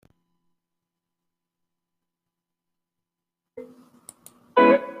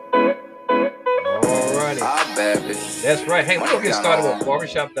That's right. Hey, we're going to get started with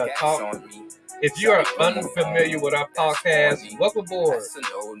Barbershop.talk. If you are unfamiliar with our podcast, welcome aboard.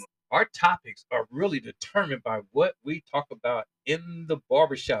 Our topics are really determined by what we talk about in the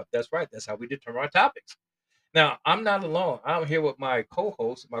barbershop. That's right. That's how we determine our topics. Now, I'm not alone. I'm here with my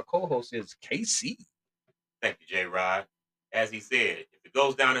co-host. My co-host is KC. Thank you, J. Rod. As he said, if it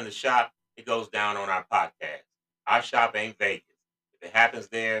goes down in the shop, it goes down on our podcast. Our shop ain't Vegas. If it happens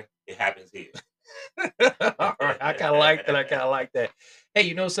there, it happens here. All right, I kind of like that. I kind of like that. Hey,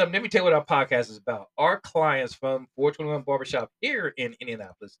 you know something? Let me tell you what our podcast is about. Our clients from 421 Barbershop here in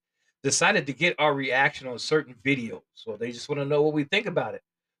Indianapolis decided to get our reaction on certain videos. So they just want to know what we think about it.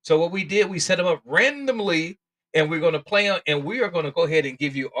 So what we did, we set them up randomly, and we're going to play on, and we are going to go ahead and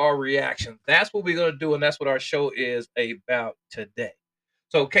give you our reaction. That's what we're going to do, and that's what our show is about today.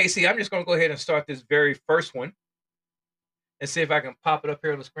 So, Casey, I'm just going to go ahead and start this very first one and see if I can pop it up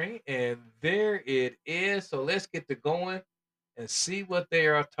here on the screen. And there it is. So let's get to going and see what they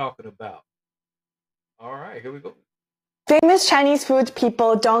are talking about. All right, here we go. Famous Chinese food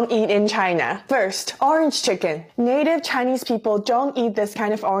people don't eat in China. First, orange chicken. Native Chinese people don't eat this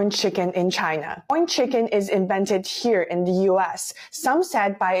kind of orange chicken in China. Orange chicken is invented here in the US, some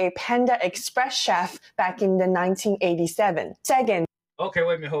said by a Panda Express chef back in the 1987. Second. Okay,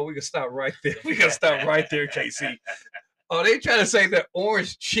 wait a minute, hold. We can stop right there. We can stop right there, Casey. Oh, they trying to say that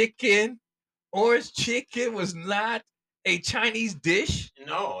orange chicken was not a Chinese dish?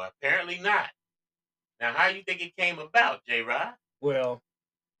 No, apparently not. Now, how you think it came about, J. Rod? Well,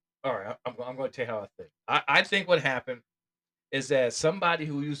 all right, I'm going to tell you how I think. I think what happened is that somebody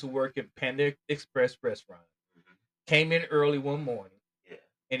who used to work in Panda Express restaurant came in early one morning,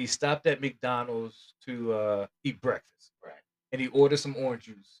 and he stopped at McDonald's to eat breakfast. Right. And he ordered some orange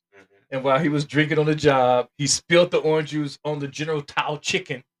juice. And while he was drinking on the job, he spilled the orange juice on the General Tao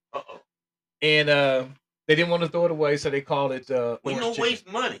chicken. And they didn't want to throw it away, so they called it we don't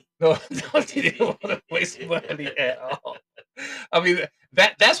waste money. No, they didn't want to waste money at all. I mean,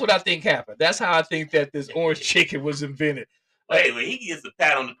 that's what I think happened. That's how I think that this orange chicken was invented. Wait, he gets a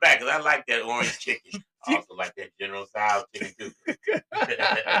pat on the back, because I like that orange chicken. I also like that General Tao chicken, too.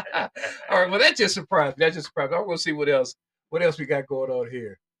 All right, well, that just surprised me. I'm going to see what else we got going on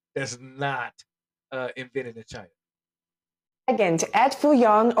here that's not invented in China. Second, egg foo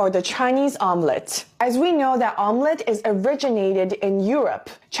young, or the Chinese omelet. As we know that omelet is originated in Europe.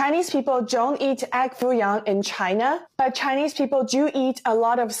 Chinese people don't eat egg foo young in China, but Chinese people do eat a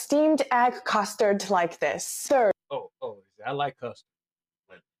lot of steamed egg custard like this. Third. Oh, I like custard.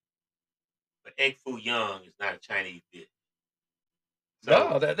 But egg foo young is not a Chinese dish. So,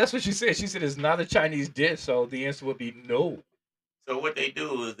 no, that's what she said. She said it's not a Chinese dish, so the answer would be no. So what they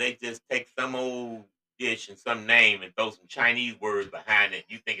do is they just take some old dish and some name and throw some Chinese words behind it.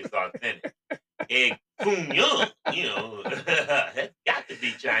 You think it's authentic. Egg foo young, that's got to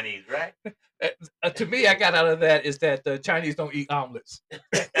be Chinese, right? To me, I got out of that is that the Chinese don't eat omelets.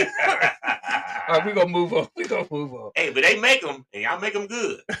 All right, we're going to move on. Hey, but they make them, and y'all make them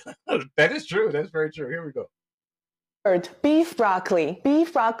good. That is true. That's very true. Here we go. Third, beef broccoli.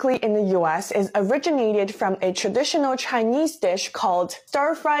 Beef broccoli in the US is originated from a traditional Chinese dish called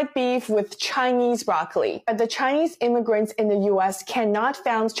stir-fried beef with Chinese broccoli. But the Chinese immigrants in the US cannot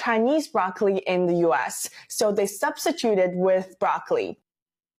find Chinese broccoli in the US, so they substituted with broccoli.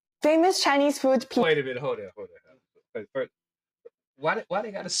 Famous Chinese food people. Wait a minute, hold on. First, why they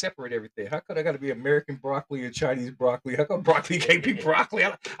got to separate everything? How come I got to be American broccoli and Chinese broccoli? How come broccoli can't be broccoli?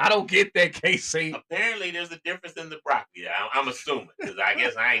 I don't get that, Casey. Apparently, there's a difference in the broccoli. I'm assuming, because I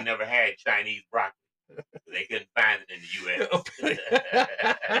guess I ain't never had Chinese broccoli. They couldn't find it in the U.S.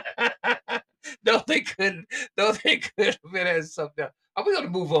 No, they couldn't. It has something else. Are we going to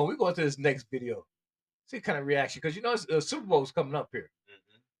move on? We're going to this next video. See kind of reaction, because Super Bowl is coming up here.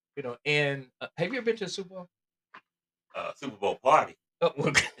 And have you ever been to the Super Bowl? Super Bowl party. Oh,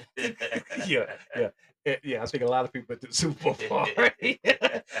 well, yeah. I think a lot of people went to the Super Bowl party.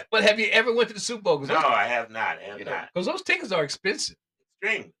 But have you ever went to the Super Bowl? No, I have not. Because those tickets are expensive.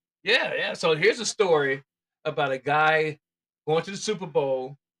 Extremely. Yeah. So here's a story about a guy going to the Super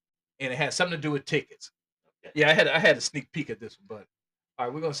Bowl, and it had something to do with tickets. Okay. Yeah, I had a sneak peek at this one, but all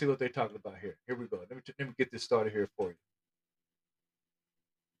right, we're gonna see what they're talking about here. Here we go. Let me get this started here for you.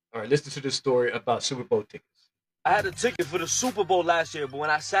 All right, listen to this story about Super Bowl tickets. I had a ticket for the Super Bowl last year, but when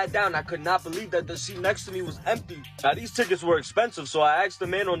I sat down, I could not believe that the seat next to me was empty. Now, these tickets were expensive, so I asked the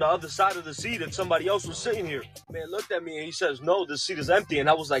man on the other side of the seat if somebody else was sitting here. The man looked at me and he says, no, the seat is empty. And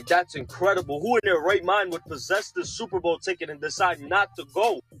I was like, that's incredible. Who in their right mind would possess this Super Bowl ticket and decide not to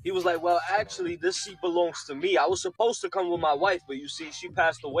go? He was like, well, actually, this seat belongs to me. I was supposed to come with my wife, but you see, she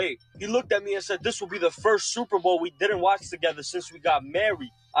passed away. He looked at me and said, this will be the first Super Bowl we didn't watch together since we got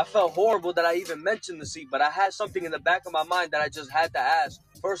married. I felt horrible that I even mentioned the seat, but I had something in the back of my mind that I just had to ask.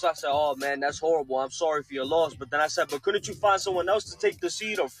 First, I said, oh, man, that's horrible. I'm sorry for your loss. But then I said, but couldn't you find someone else to take the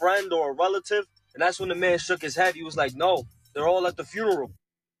seat, a friend or a relative? And that's when the man shook his head. He was like, no, they're all at the funeral.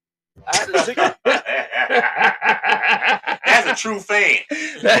 I had a ticket. That's a true fan.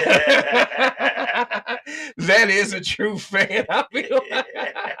 That is a true fan. I mean,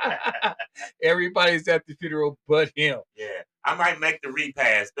 everybody's at the funeral but him. Yeah, I might make the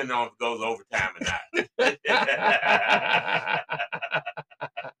repass, depending on if it goes overtime or not.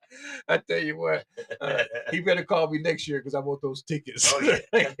 I tell you what, he better call me next year because I want those tickets. Oh, yeah.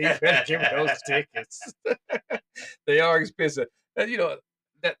 He better give me those tickets. They are expensive. And, you know,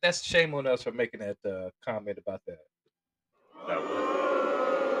 that's shame on us for making that comment about that.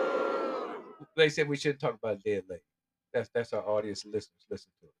 They said we shouldn't talk about dead lady. That's our audience listeners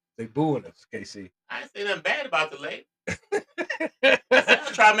listen to it. They booing us, KC. I ain't say nothing bad about the lady.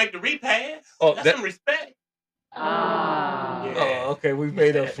 I'll try to make the repass. Oh, That's some respect. Yeah. Oh, okay, we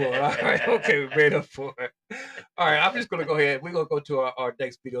made up for it. All right, okay, we made up for it. All right, I'm just gonna go ahead. We're gonna go to our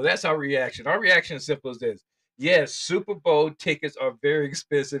next video. That's our reaction. Our reaction is simple as this. Yes, Super Bowl tickets are very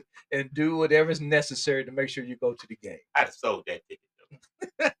expensive, and do whatever's necessary to make sure you go to the game. I'd have sold that ticket.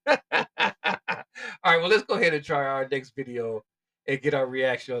 All right, well, let's go ahead and try our next video and get our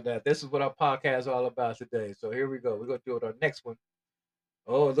reaction on that. This is what our podcast is all about today. So here we go. We're gonna do it on our next one.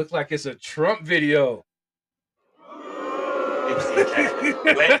 Oh, it looks like it's a Trump video.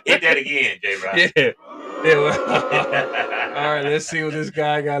 Hit that again, J-Rob. Yeah. Well, all right, let's see what this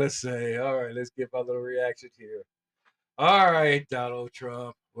guy got to say. All right, let's get my little reaction here. All right, Donald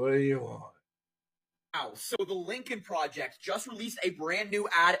Trump, what do you want? So the Lincoln Project just released a brand new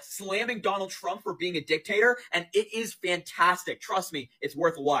ad slamming Donald Trump for being a dictator, and it is fantastic. Trust me, it's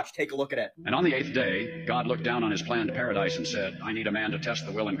worth a watch. Take a look at it. And on the 8th day, God looked down on his planned paradise and said, I need a man to test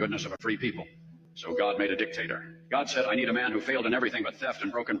the will and goodness of a free people. So God made a dictator. God said, I need a man who failed in everything but theft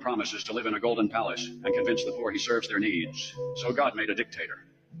and broken promises to live in a golden palace and convince the poor he serves their needs. So God made a dictator.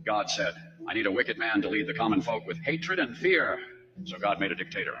 God said, I need a wicked man to lead the common folk with hatred and fear. So God made a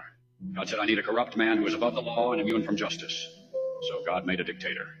dictator. God said, I need a corrupt man who is above the law and immune from justice. So God made a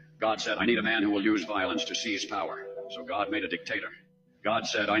dictator. God said, I need a man who will use violence to seize power. So God made a dictator. God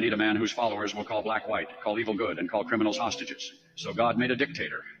said, I need a man whose followers will call black white, call evil good, and call criminals hostages. So God made a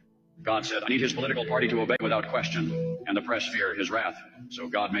dictator. God said, I need his political party to obey without question, and the press fear his wrath. So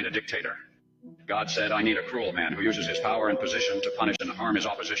God made a dictator. God said, I need a cruel man who uses his power and position to punish and harm his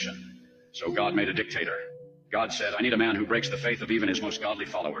opposition. So God made a dictator. God said, I need a man who breaks the faith of even his most godly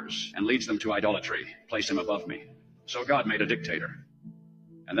followers and leads them to idolatry. Place him above me. So God made a dictator.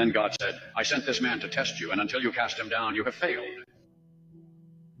 And then God said, I sent this man to test you, and until you cast him down, you have failed.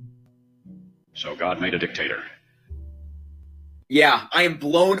 So God made a dictator. Yeah, I am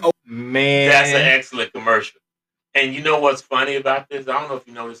blown away. Man, that's an excellent commercial. And you know what's funny about this? I don't know if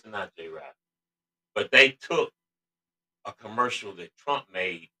you know this or not, J-Rob, but they took a commercial that Trump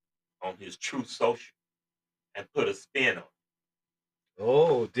made on his Truth Social and put a spin on it.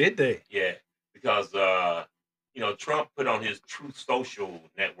 Oh, did they? Yeah, because Trump put on his Truth Social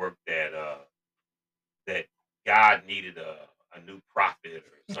network that that God needed a new prophet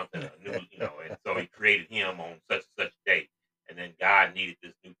or something, a new, and so he created him on such and such date. And then God needed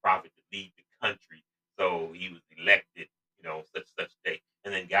this new prophet to lead the country. So he was elected, such and such date.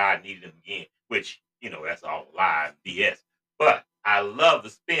 And then God needed him again, which, that's all lies, BS. But I love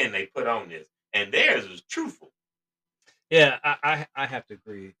the spin they put on this. And theirs is truthful. Yeah, I have to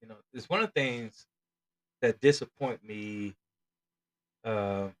agree. It's one of the things that disappoint me,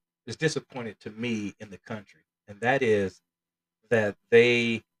 is disappointed to me in the country. And that is that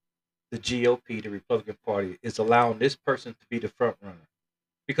the GOP, the Republican Party, is allowing this person to be the front runner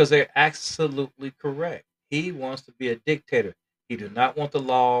because they're absolutely correct. He wants to be a dictator. He does not want the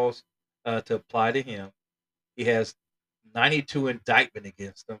laws to apply to him. He has 92 indictment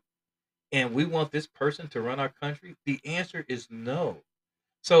against him. And we want this person to run our country? The answer is no.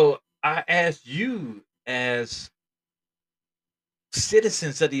 So I ask you, as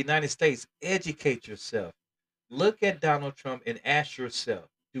citizens of the United States, educate yourself. Look at Donald Trump and ask yourself,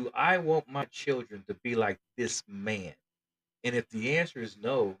 do I want my children to be like this man? And if the answer is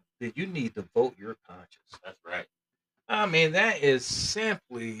no, then you need to vote your conscience. That's right. I mean, that is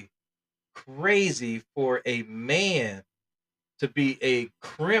simply crazy for a man to be a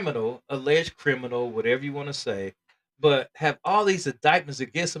criminal, alleged criminal, whatever you want to say, but have all these indictments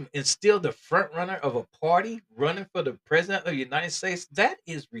against him and still the front runner of a party running for the president of the United States. That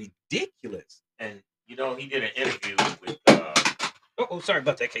is ridiculous. And you know, he did an interview with. Sorry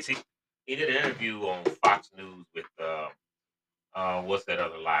about that, Casey. He did an interview on Fox News with what's that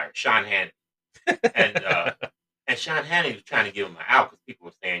other liar, Sean Hannity, and Sean Hannity was trying to give him an out because people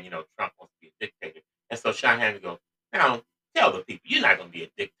were saying, you know, Trump wants to be a dictator, and so Sean Hannity goes, now tell the people you're not going to be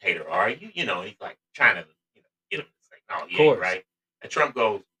a dictator, are you? You know, he's like trying to, you know, get him to say, no, he ain't, right? And Trump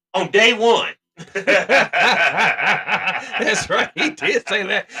goes, on day one. That's right. He did say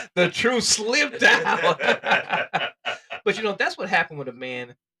that. The truth slipped out. But you know, that's what happened when a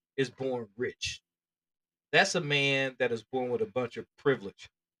man is born rich. That's a man that is born with a bunch of privilege.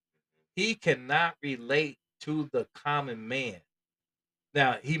 He cannot relate to the common man.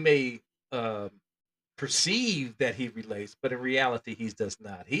 Now, he may perceive that he relates, but in reality, he does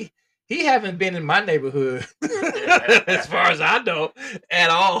not. He haven't been in my neighborhood, as far as I know, at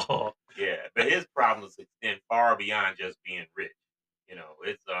all. Yeah, but his problems extend far beyond just being rich. You know,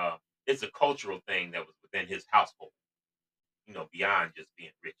 it's a cultural thing that was within his household. You know, beyond just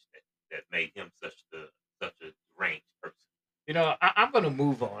being rich, that made him such a deranged person. You know, I'm going to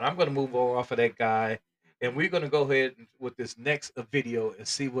move on. I'm going to move on off of that guy, and we're going to go ahead with this next video and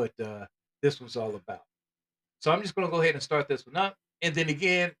see what this one's all about. So I'm just going to go ahead and start this one up, and then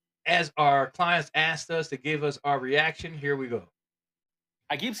again, as our clients asked us to give us our reaction, here we go.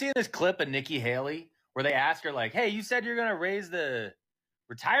 I keep seeing this clip of Nikki Haley where they ask her, like, hey, you said you're going to raise the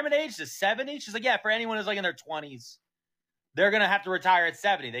retirement age to 70? She's like, yeah, for anyone who's like in their 20s, they're going to have to retire at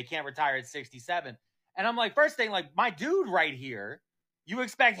 70. They can't retire at 67. And I'm like, first thing, like, my dude right here, you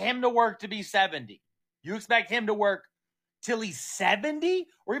expect him to work to be 70. You expect him to work till he's 70?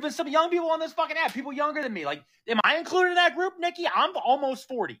 Or even some young people on this fucking app, people younger than me. Like, am I included in that group, Nikki? I'm almost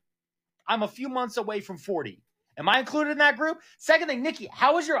 40. I'm a few months away from 40. Am I included in that group? Second thing, Nikki,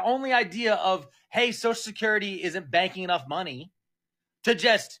 how is your only idea of, hey, Social Security isn't banking enough money to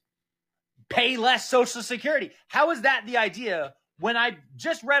just pay less Social Security? How is that the idea when I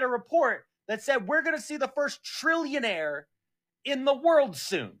just read a report that said we're going to see the first trillionaire in the world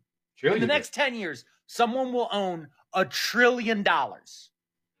soon? In the next 10 years, someone will own $1 trillion.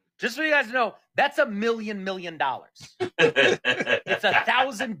 Just so you guys know, that's $1 million. It's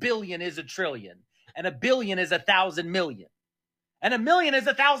 1,000 billion is a trillion. And $1 billion is 1,000 million. And $1 million is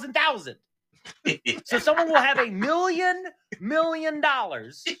 1,000,000. So someone will have $1 million,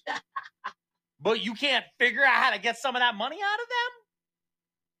 but you can't figure out how to get some of that money out of them?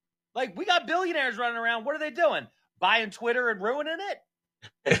 Like, we got billionaires running around. What are they doing? Buying Twitter and ruining it?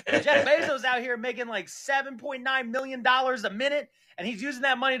 Jeff Bezos out here making like $7.9 million a minute, and he's using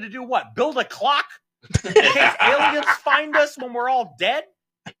that money to do what? Build a clock? In case aliens find us when we're all dead?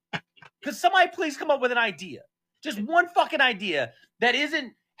 Because somebody please come up with an idea. Just one fucking idea that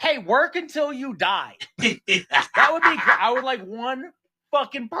isn't, hey, work until you die. That would be great. I would like one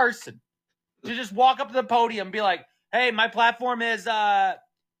fucking person to just walk up to the podium and be like, hey, my platform is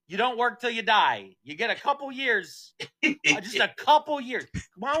you don't work till you die. You get a couple years. Just a couple years.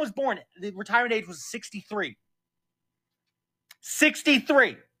 When I was born, the retirement age was 63.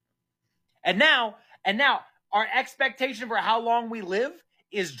 63. And now our expectation for how long we live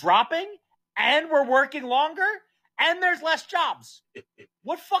is dropping, and we're working longer, and there's less jobs.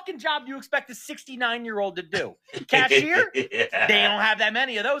 What fucking job do you expect a 69-year-old to do? Cashier? They don't have that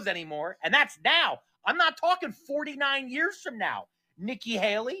many of those anymore, and that's now. I'm not talking 49 years from now. Nikki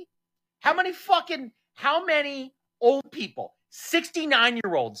Haley? How many old people,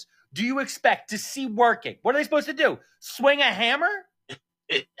 69-year-olds, do you expect to see working? What are they supposed to do? Swing a hammer?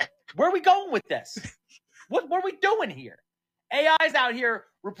 Where are we going with this? What are we doing here? AI's out here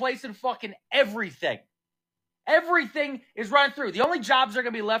replacing fucking everything. Everything is running through. The only jobs that are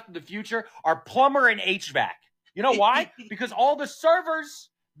going to be left in the future are plumber and HVAC. You know why? Because all the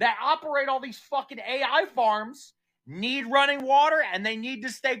servers that operate all these fucking AI farms need running water, and they need to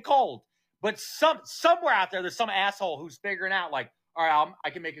stay cold. But somewhere out there, there's some asshole who's figuring out, like, all right, I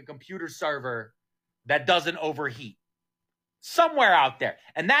can make a computer server that doesn't overheat. Somewhere out there.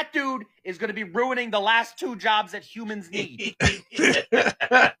 And that dude is going to be ruining the last two jobs that humans need. Hey,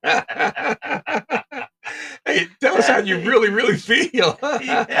 tell us how you really feel.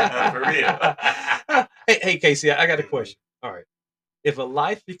 Yeah, for real. Hey, Casey, I got a question. All right. If a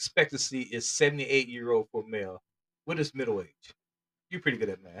life expectancy is 78-year-old for male, what is middle age? You're pretty good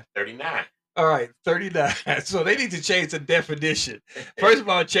at math. 39. All right, 39. So they need to change the definition. First of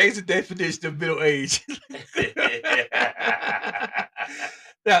all, change the definition of middle age.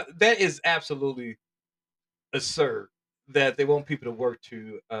 Now, that is absolutely absurd that they want people to work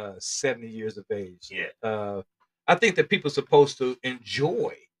to 70 years of age. Yeah. I think that people are supposed to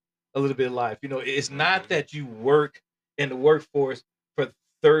enjoy a little bit of life. You know, it's not that you work in the workforce for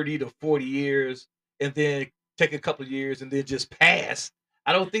 30 to 40 years and then take a couple of years and then just pass.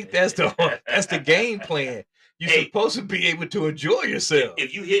 I don't think that's the game plan. You're supposed to be able to enjoy yourself.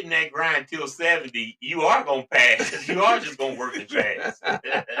 If you hitting that grind till 70, you are gonna pass. You are just gonna work and pass.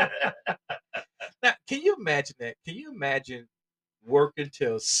 Now, can you imagine that? Can you imagine working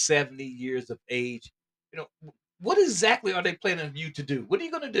till 70 years of age? You know, what exactly are they planning on you to do? What are you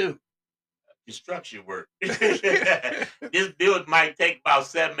going to do? Construction work. This build might take about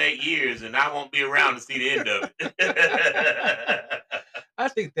 7-8 years, and I won't be around to see the end of it. I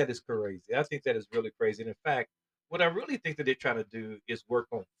think that is crazy. I think that is really crazy. And in fact, what I really think that they're trying to do is work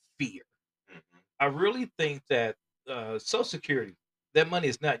on fear. I really think that Social Security, that money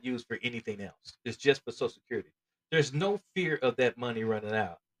is not used for anything else. It's just for Social Security. There's no fear of that money running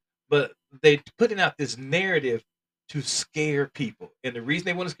out. But they're putting out this narrative to scare people. And the reason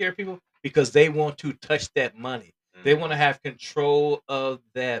they want to scare people, because they want to touch that money. They want to have control of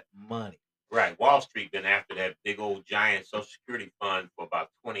that money. Right. Wall Street been after that big old giant Social Security fund for about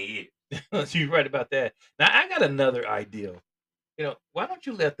 20 years. You're right about that. Now, I got another idea. You know, why don't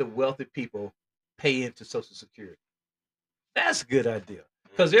you let the wealthy people pay into Social Security? That's a good idea.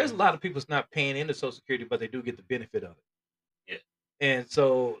 Because there's a lot of people that's not paying into Social Security, but they do get the benefit of it. Yeah. And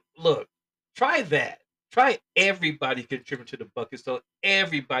so, look, try that. Try everybody contribute to the bucket so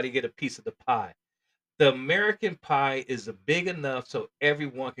everybody get a piece of the pie. The American pie is big enough so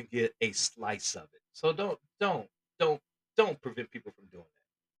everyone can get a slice of it. So don't prevent people from doing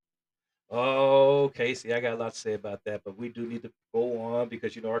that. Okay, see, I got a lot to say about that, but we do need to go on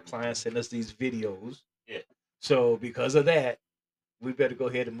because our clients send us these videos. Yeah. So because of that, we better go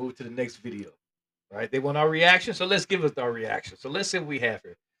ahead and move to the next video. Right? They want our reaction, so let's give us our reaction. So let's see what we have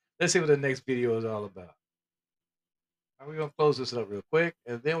here. Let's see what the next video is all about. We're going to close this up real quick,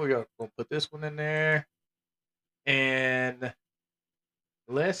 and then we're going to put this one in there. And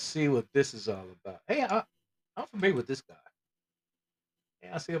let's see what this is all about. Hey, I'm familiar with this guy.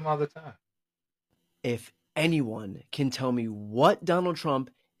 Yeah, I see him all the time. If anyone can tell me what Donald Trump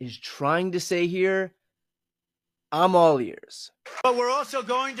is trying to say here, I'm all ears. But we're also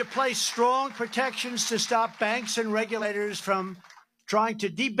going to place strong protections to stop banks and regulators from trying to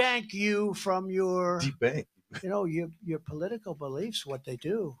debank you from your your political beliefs. What they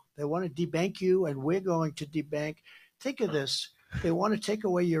do, they want to debank you, and we're going to debank. Think of this. They want to take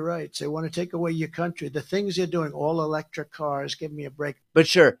away your rights. They want to take away your country. The things they're doing, all electric cars, give me a break. But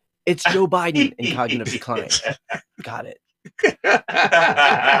sure, it's Joe Biden in cognitive decline. Got it.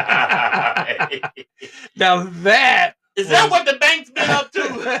 Now that is that what the bank's been up to?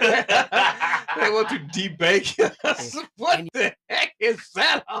 They want to debank us. What the heck is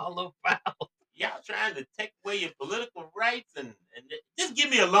that all about? Y'all trying to take away your political rights and just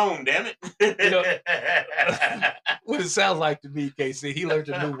give me a loan, damn it. What it sounds like to me, Casey, he learned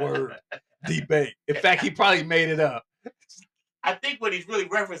a new word, debate. In fact, he probably made it up. I think what he's really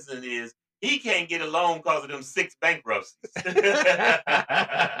referencing is he can't get a loan because of them 6 bankruptcies.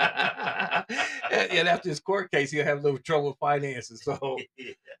 And after his court case, he'll have a little trouble with finances. So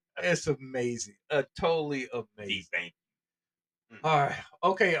it's amazing. Totally amazing. All right.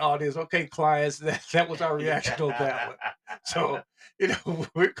 Okay, audience. Okay, clients. That was our reaction to that one. So,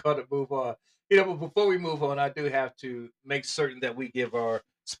 we're going to move on. But before we move on, I do have to make certain that we give our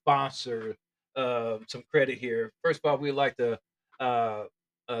sponsor some credit here. First of all, we'd like to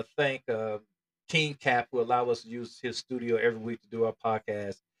thank King Cap, who allow us to use his studio every week to do our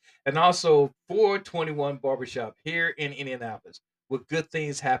podcast. And also 421 Barbershop here in Indianapolis, where good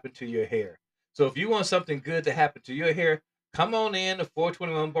things happen to your hair. So if you want something good to happen to your hair, come on in to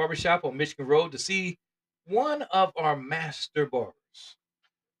 421 Barbershop on Michigan Road to see one of our master barbers.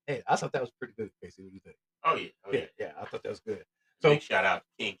 Hey, I thought that was pretty good, Casey. What do you think? Oh, yeah. Yeah, I thought that was good. So big shout out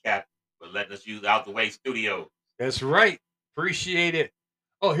to King Cap for letting us use Out the Way Studio. That's right. Appreciate it.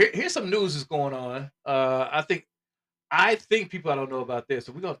 Oh, here's some news that's going on. I think people don't know about this,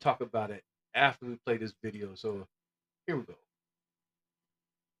 so we're going to talk about it after we play this video. So here we go.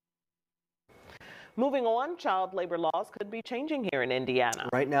 Moving on, child labor laws could be changing here in Indiana.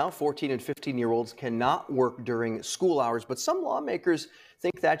 Right now, 14 and 15-year-olds cannot work during school hours, but some lawmakers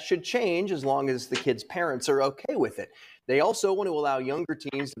think that should change as long as the kids' parents are okay with it. They also want to allow younger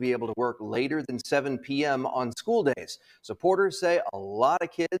teens to be able to work later than 7 p.m. on school days. Supporters say a lot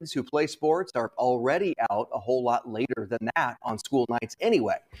of kids who play sports are already out a whole lot later than that on school nights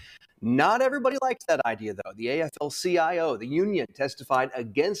anyway. Not everybody likes that idea, though. The AFL-CIO, the union, testified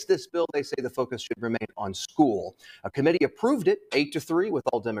against this bill. They say the focus should remain on school. A committee approved it 8-3 with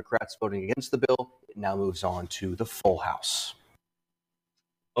all Democrats voting against the bill. It now moves on to the full House.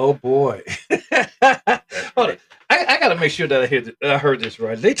 Oh boy. Hold on. I got to make sure that I heard this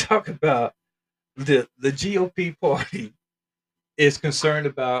right. They talk about the GOP party is concerned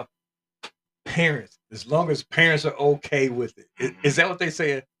about parents, as long as parents are okay with it. Is that what they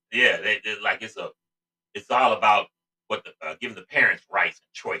say? Yeah, they like it's all about what giving the parents rights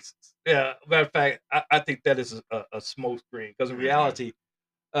and choices. Yeah, matter of fact, I think that is a smoke screen, because in reality,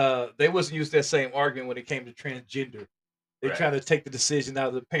 they wasn't used that same argument when it came to transgender. They Right. try to take the decision out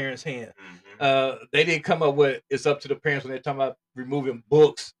of the parents' hand. They didn't come up with it's up to the parents when they're talking about removing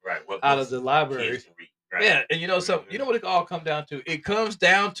books Right. What out books of the kids library. can read, right? Yeah, and you know something, you know what it all comes down to? It comes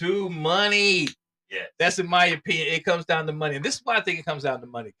down to money. Yeah. That's in my opinion. It comes down to money, and this is why I think it comes down to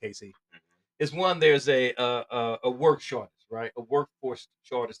money, Casey. It's one, there's a work shortage, right? A workforce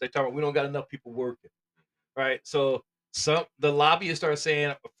shortage. They talk about we don't got enough people working, right? So the lobbyists start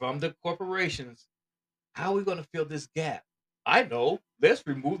saying from the corporations, how are we going to fill this gap? I know. Let's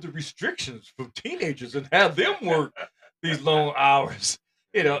remove the restrictions from teenagers and have them work these long hours.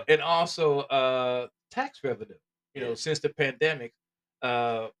 You know, and also tax revenue. You know, since the pandemic,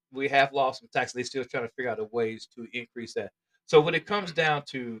 we have lost some tax. They're still trying to figure out the ways to increase that. So when it comes down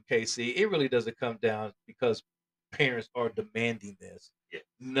to KC, it really doesn't come down because parents are demanding this. Yeah.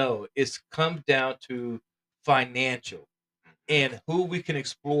 No, it's come down to financial and who we can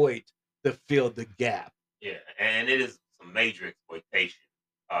exploit to fill the gap. Yeah, and it is some major exploitation.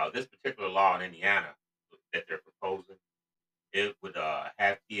 This particular law in Indiana that they're proposing, it would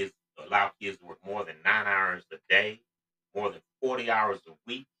allow kids to work more than 9 hours a day, more than 40 hours a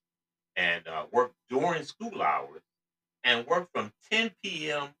week, and work during school hours, and work from 10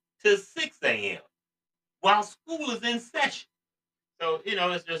 p.m. to 6 a.m. while school is in session. So,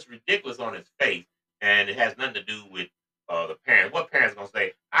 it's just ridiculous on its face, and it has nothing to do with the parents. What parents going to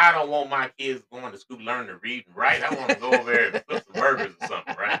say, I don't want my kids going to school learning to read and write. I want to go over there and flip some burgers or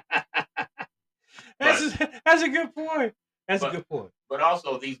something, right? That's a good point. That's a good point. But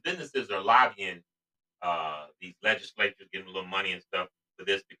also, these businesses are lobbying these legislatures, getting a little money and stuff for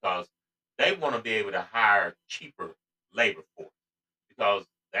this because they want to be able to hire cheaper labor force. Because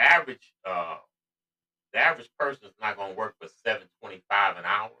the average person is not going to work for $7.25 an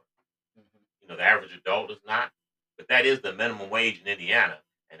hour. The average adult is not. But that is the minimum wage in Indiana,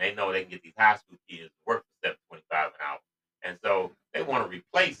 and they know they can get these high school kids to work for $7.25 an hour. And so they want to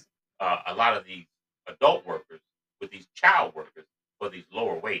replace a lot of these adult workers with these child workers for these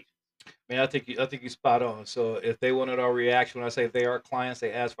lower wages. Man, I think you're spot on. So if they wanted our reaction, when I say if they are clients,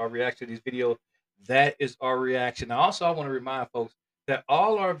 they ask for our reaction to these videos. That is our reaction. Now, also, I want to remind folks that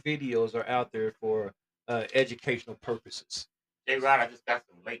all our videos are out there for educational purposes. Hey, Rod, I just got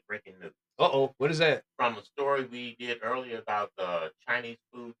some late breaking news. What is that? From a story we did earlier about Chinese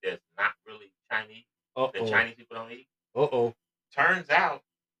food that's not really Chinese, that Chinese people don't eat. Turns out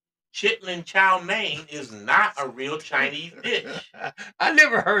chitlin chow mein is not a real Chinese dish. I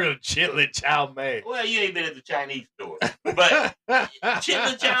never heard of chitlin chow mein. Well, you ain't been at the Chinese store. But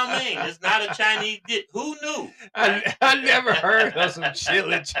chitlin chow mein is not a Chinese dish. Who knew? I never heard of some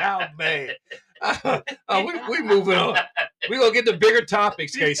chitlin chow mein. We moving on. We're going to get to bigger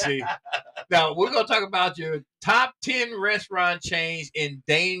topics, KC. Now, we're going to talk about your top 10 restaurant chains in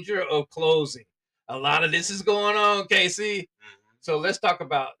danger of closing. A lot of this is going on, KC. So let's go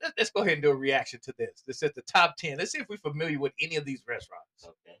ahead and do a reaction to this. This is the top 10. Let's see if we're familiar with any of these restaurants.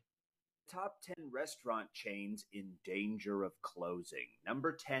 Okay. Top 10 restaurant chains in danger of closing.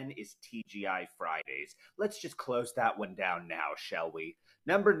 Number 10 is TGI Fridays. Let's just close that one down now, shall we?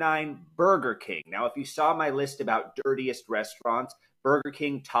 Number 9, Burger King. Now, if you saw my list about dirtiest restaurants, Burger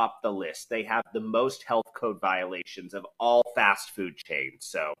King topped the list. They have the most health code violations of all fast food chains.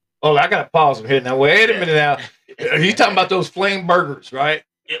 So, I got to pause him here. Now, wait a minute now. He's talking about those flame burgers, right?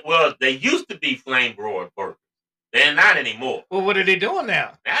 Well, they used to be flame broiled burgers. They're not anymore. Well, what are they doing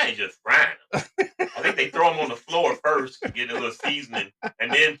now? Now they just frying them. I think they throw them on the floor first, get a little seasoning,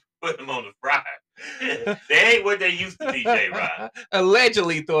 and then put them on the fryer. They ain't what they used to be, J-Rod.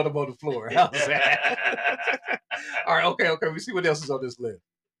 Allegedly throw them on the floor. How's that? All right, okay. We see what else is on this list.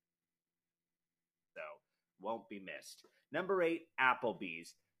 So, won't be missed. Number 8,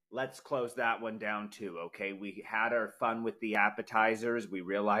 Applebee's. Let's close that one down too, okay? We had our fun with the appetizers. We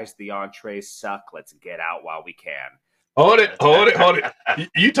realized the entrees suck. Let's get out while we can. Hold it.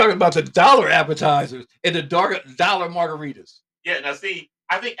 You talking about the dollar appetizers and the dollar margaritas? Yeah. Now, see,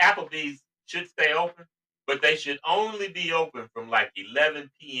 I think Applebee's should stay open, but they should only be open from like 11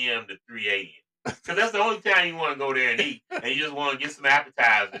 p.m. to 3 a.m. Because that's the only time you want to go there and eat, and you just want to get some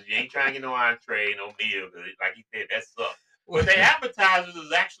appetizers. You ain't trying to get no entree, no meal. Like you said, that sucks. But their appetizers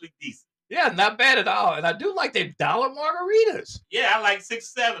is actually decent. Yeah, not bad at all. And I do like their dollar margaritas. Yeah, I like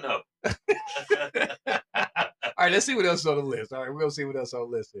 6, 7 of them. All right, let's see what else is on the list. All right, we'll see what else on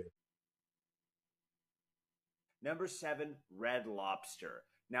the list here. Number 7, Red Lobster.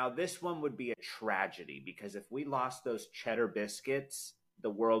 Now, this one would be a tragedy because if we lost those cheddar biscuits, the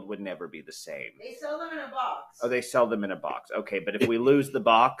world would never be the same. They sell them in a box. Oh, they sell them in a box. Okay, but if we lose the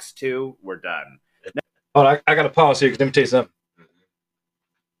box too, we're done. Oh, I got to pause here because let me tell you something.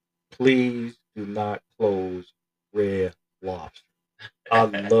 Please do not close Red Lobster. I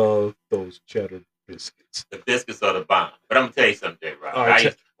love those cheddar biscuits. The biscuits are the bomb. But I'm going to tell you something, J-Rob.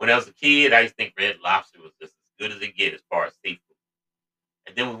 Right, when I was a kid, I used to think Red Lobster was just as good as it gets as far as seafood.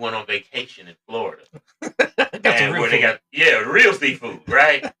 And then we went on vacation in Florida. And where they got, real seafood,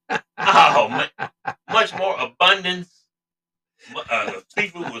 right? Oh, man. Much more abundance.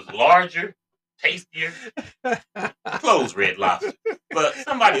 Seafood was larger, tastier. Close Red Lobster. But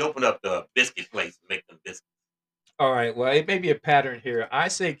somebody open up the biscuit place and make them biscuits. All right. Well, it may be a pattern here. I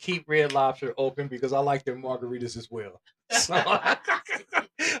say keep Red Lobster open because I like their margaritas as well. So, all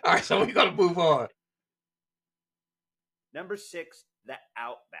right. So we're going to move on. Number 6, the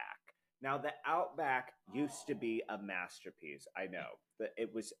Outback. Now, the Outback used to be a masterpiece. I know.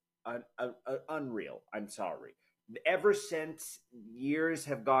 It was unreal. I'm sorry. Ever since, years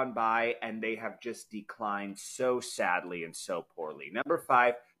have gone by and they have just declined so sadly and so poorly. Number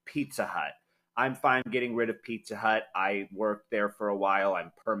 5, Pizza Hut. I'm fine getting rid of Pizza Hut. I worked there for a while.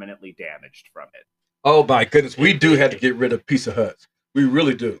 I'm permanently damaged from it. Oh, my goodness. We do have to get rid of Pizza Huts. We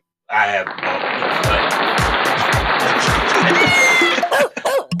really do. I have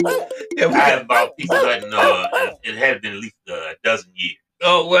I have bought Pizza Hut, and it had been at least a dozen years.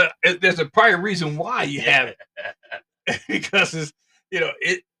 Oh, well, there's a prior reason why you have it. Because it's,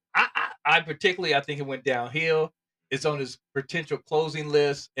 I particularly, I think it went downhill. It's on his potential closing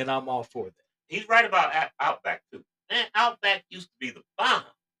list, and I'm all for that. He's right about Outback, too. Man, Outback used to be the bomb.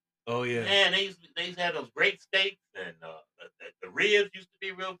 Oh, yeah. Man, they used to have those great steaks, and the ribs used to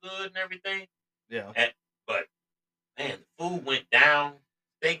be real good and everything. Yeah. But, man, the food went down.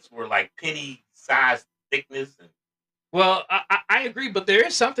 Steaks were like penny-sized thickness. Well, I agree, but there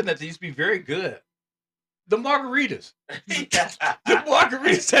is something that used to be very good. The margaritas. The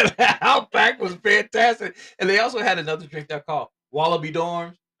margaritas at Outback was fantastic. And they also had another drink they called Wallaby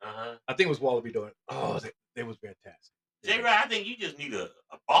Dorms. Uh-huh. I think it was Wallaby Dorms. Oh, they was fantastic. J-Rod, I think you just need a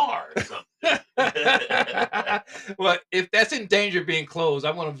bar or something. Well, if that's in danger of being closed, I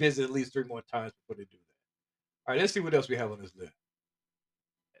want to visit at least 3 more times before they do that. All right, let's see what else we have on this list.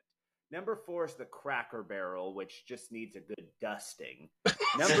 Number 4 is the Cracker Barrel, which just needs a good dusting.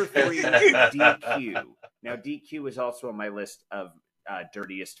 Number 3 is DQ. Now, DQ is also on my list of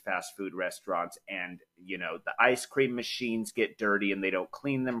dirtiest fast food restaurants. And, the ice cream machines get dirty and they don't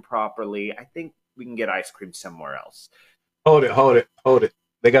clean them properly. I think we can get ice cream somewhere else. Hold it.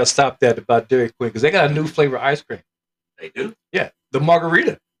 They got to stop that about Dairy Queen because they got a new flavor ice cream. They do? Yeah, the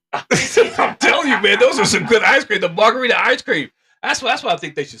margarita. I'm telling you, man, those are some good ice cream. The margarita ice cream. That's why I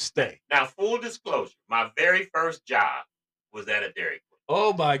think they should stay. Now, full disclosure, my very first job was at a Dairy Queen.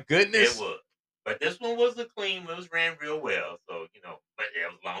 Oh, my goodness. It was. But this one was a clean. It was ran real well. So, but it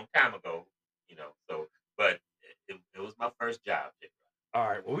was a long time ago, but it was my first job. All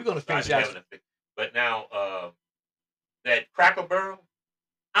right. Well, we're going to finish out. But now, that Cracker Barrel,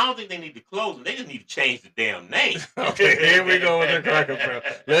 I don't think they need to close them. They just need to change the damn name. Okay, here we go with the Cracker Barrel.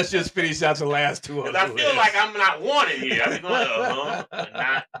 Let's just finish out the last 2 on the list. I feel like I'm not wanted here. I'm going,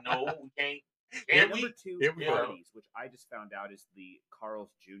 no, we can't. Number 2, Hardee's, which I just found out is the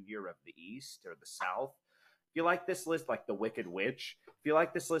Carl's Jr. of the East or the South. If you like this list, like the Wicked Witch, if you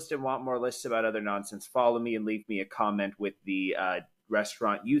like this list and want more lists about other nonsense, follow me and leave me a comment with the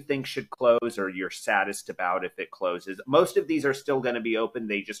restaurant you think should close or you're saddest about if it closes. Most of these are still going to be open.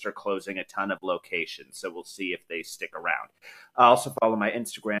 They just are closing a ton of locations. So we'll see if they stick around. Also follow my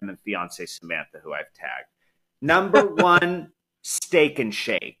Instagram and fiance Samantha, who I've tagged. Number 1, Steak and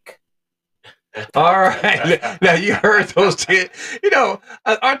Shake. All right. Now you heard those 10.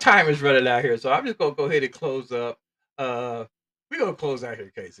 Our time is running out here. So I'm just going to go ahead and close up. We're going to close out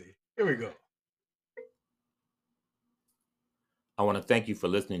here, Casey. Here we go. I want to thank you for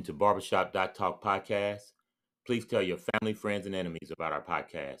listening to Barbershop.talk podcast. Please tell your family, friends, and enemies about our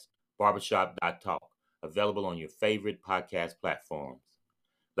podcast, Barbershop.talk. available on your favorite podcast platforms.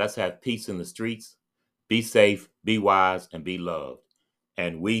 Let's have peace in the streets. Be safe, be wise, and be loved.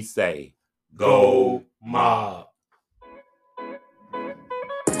 And we say, go mob.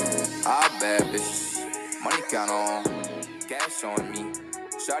 I bad bitch, money count on, cash on me.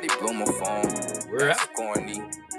 Shawty blow my phone, We're that's corny.